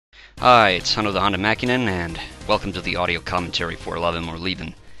Hi, it's Hunter the Honda Makinen, and welcome to the audio commentary for Love 'Em or Leave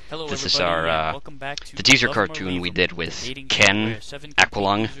 'Em. Hello, this is everybody, our welcome back to the teaser Love 'Em or cartoon Leave we 'Em, did with dating Ken, where 7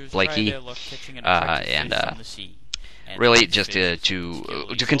 Aqualung, users Blakey, try their luck catching an attractive and fish on the sea. And really these just fish to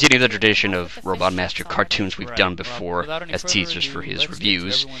kill continue the each other. tradition of Robot Master cartoons we've done before Without any as further teasers ado, for his let's get to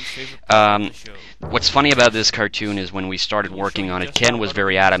reviews. everyone's favorite part of the show. What's funny about this cartoon is when we started working on it, Ken was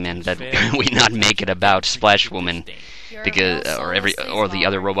very adamant that we not make it about Splash Woman, because or the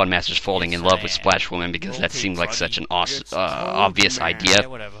other Robot Masters falling in love with Splash Woman, because that seemed like such an obvious idea.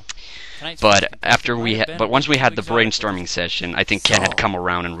 But once we had the brainstorming session, I think Ken had come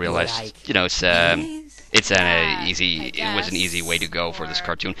around and realized, you know, it was an easy way to go for this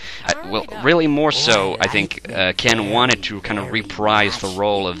cartoon. Well, really more so, I think Ken wanted to kind of reprise the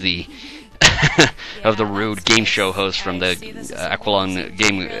role of the of the rude game show host from the Aqualung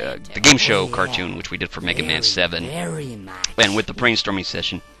the game show cartoon, which we did for Mega Man 7. And with the brainstorming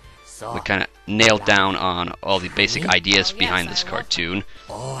session, we kind of nailed down on all the basic ideas behind this cartoon.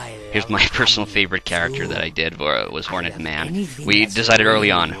 Here's my personal favorite character that I did, was Hornet Man. We decided early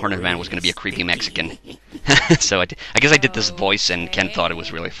on Hornet Man was going to be a creepy Mexican. So I guess I did this voice, and Ken thought it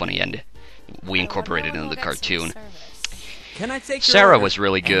was really funny, and we incorporated it into the cartoon. Sarah was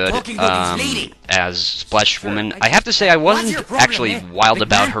really good as Splash Woman. I have to say I wasn't actually wild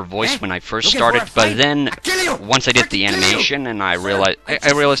about her voice when I first started, but then once I did the animation and I realized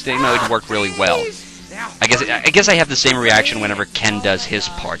that, you know, it worked really well. I guess I have the same reaction whenever Ken does his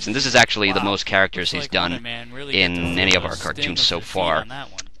parts, and this is actually the most characters he's done in any of our cartoons so far.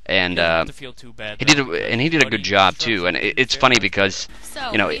 And he did a good job too. And it's funny because,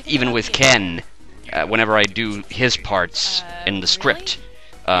 you know, even with Ken, whenever I do his parts in the script,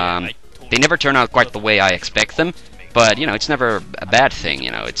 they never turn out quite the way I expect them, but, you know, it's never a bad thing, you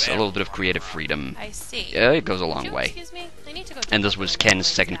know, it's a little bit of creative freedom. It goes a long way. And this was Ken's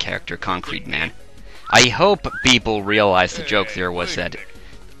second character, Concrete Man. I hope people realize the joke there was that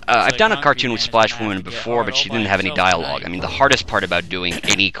I've done a cartoon with Splash Woman before, but she didn't have any dialogue. I mean, the hardest part about doing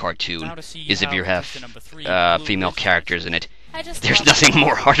any cartoon is if you have female characters in it. There's nothing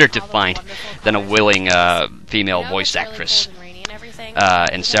more harder to find than a willing female voice actress.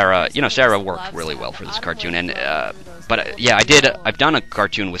 And Sarah, you know, Sarah worked really well for this cartoon. And but yeah, I've done a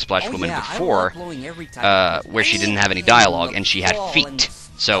cartoon with Splash Woman before, where she didn't have any dialogue and she had feet.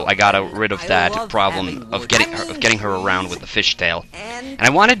 So I got rid of that problem of getting her around with the fishtail. And I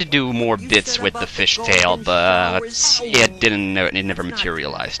wanted to do more bits with the fishtail, but it never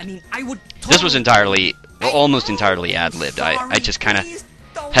materialized. This was almost entirely ad-libbed. I just kind of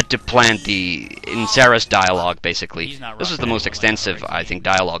had to plant in Sarah's dialogue, basically. This was the most extensive, I think,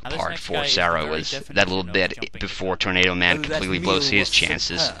 dialogue part for Sarah, was that little bit before Tornado Man completely blows his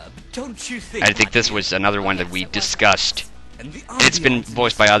chances. I think this was another one that we discussed. It's been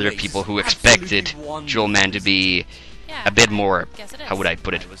voiced by other people who expected Jewel Man to be a bit more, how would I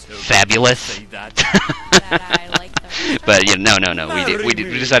put it, fabulous? But yeah, no. We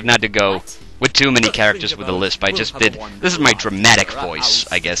decided not to go with too many characters with a lisp. I just did. This is my dramatic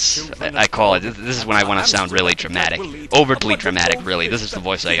voice, I guess I call it. This is when I want to sound really dramatic, overtly dramatic. Really, this is the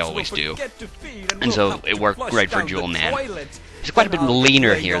voice I always do, and so it worked great for Jewel Man. It's quite a bit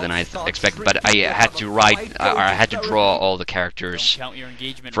leaner here than I expected, but I had to I had to draw all the characters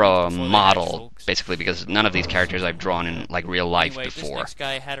from model, basically, because none of these characters I've drawn in, like, real life before.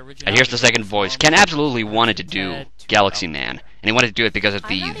 And here's the second voice. Ken absolutely wanted to do Galaxy Man, and he wanted to do it because of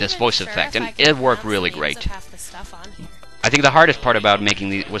this voice effect, and it worked really great. I think the hardest part about making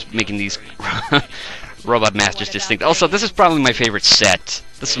these Robot Masters distinct. Also, this is probably my favorite set.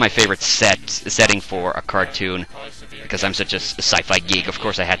 This is my favorite setting for a cartoon, because I'm such a sci-fi geek. Of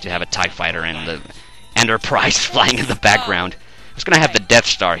course, I had to have a TIE Fighter and the Enterprise flying in the background. I was gonna have the Death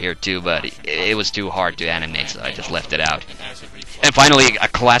Star here too, but it was too hard to animate, so I just left it out. And finally, a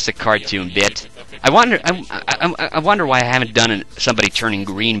classic cartoon bit. I wonder why I haven't done somebody turning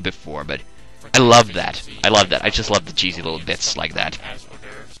green before, but I love that. I just love the cheesy little bits like that.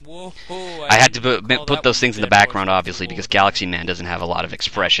 I had to put those things in the background, obviously, because Galaxy Man doesn't have a lot of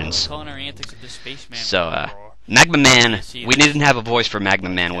expressions. So, Magma Man, we didn't have a voice for Magma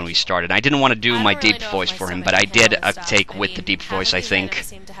Man when we started. I didn't want to do my deep voice for him, but I did a take with the deep voice, I think,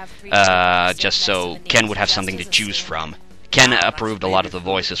 just so Ken would have something to choose from. Ken approved a lot of the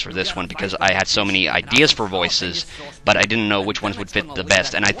voices for this one because I had so many ideas for voices, but I didn't know which ones would fit the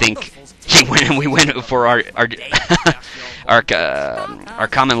best. And I think we went for our our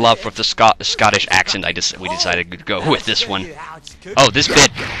common love for the Scottish accent, we decided to go with this one. Oh, this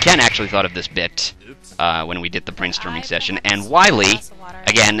bit, Ken actually thought of this bit when we did the brainstorming session, and Wiley,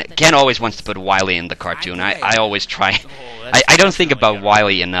 again, Ken always wants to put Wiley in the cartoon. I always try. I don't think about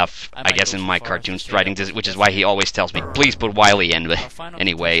Wiley enough, I guess, in my cartoons writing, which is why he always tells me, please put Wiley in. But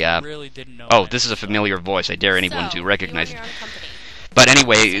anyway, oh, this is a familiar voice. I dare anyone to recognize it. But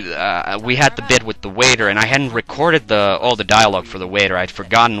anyway, we had the bit with the waiter, and I hadn't recorded all the dialogue for the waiter. I'd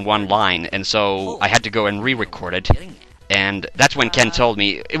forgotten one line, and so I had to go and re-record it. And that's when Ken told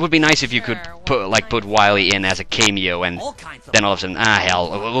me it would be nice if you could put Wiley in as a cameo, and then all of a sudden, hell,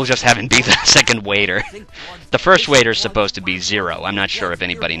 we'll just have him be the second waiter. The first waiter's supposed to be Zero. I'm not sure if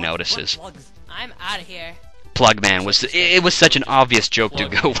anybody notices. I'm out of here. Plugman was such an obvious joke to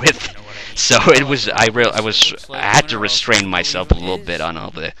go with, so it was I had to restrain myself a little bit on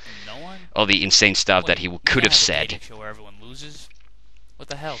all the insane stuff that he could have said. What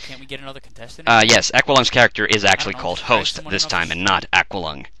the hell? Can't we get another contestant? Yes, Aqualung's character is actually called Host this time, and not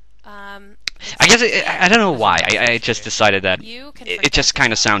Aqualung. I guess I don't know why. I just decided that it just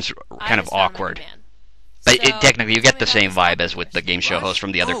kind of sounds kind of awkward. But technically, you get the same vibe as with the game show host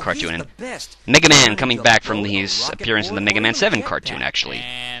from the other cartoon. And Mega Man coming back from his appearance in the Mega Man 7 cartoon, actually.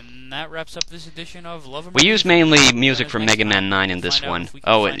 And that wraps up this edition of Love. We use mainly music from Mega Man 9 in this one.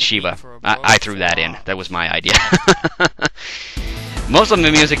 Oh, and Shiva. I threw that in. That was my idea. Most of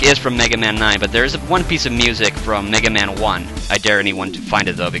the music is from Mega Man 9, but there is one piece of music from Mega Man 1. I dare anyone to find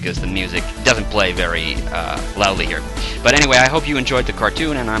it, though, because the music doesn't play very loudly here. But anyway, I hope you enjoyed the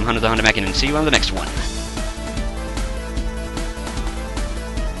cartoon, and I'm Hunter the Hunter Mackin, and see you on the next one.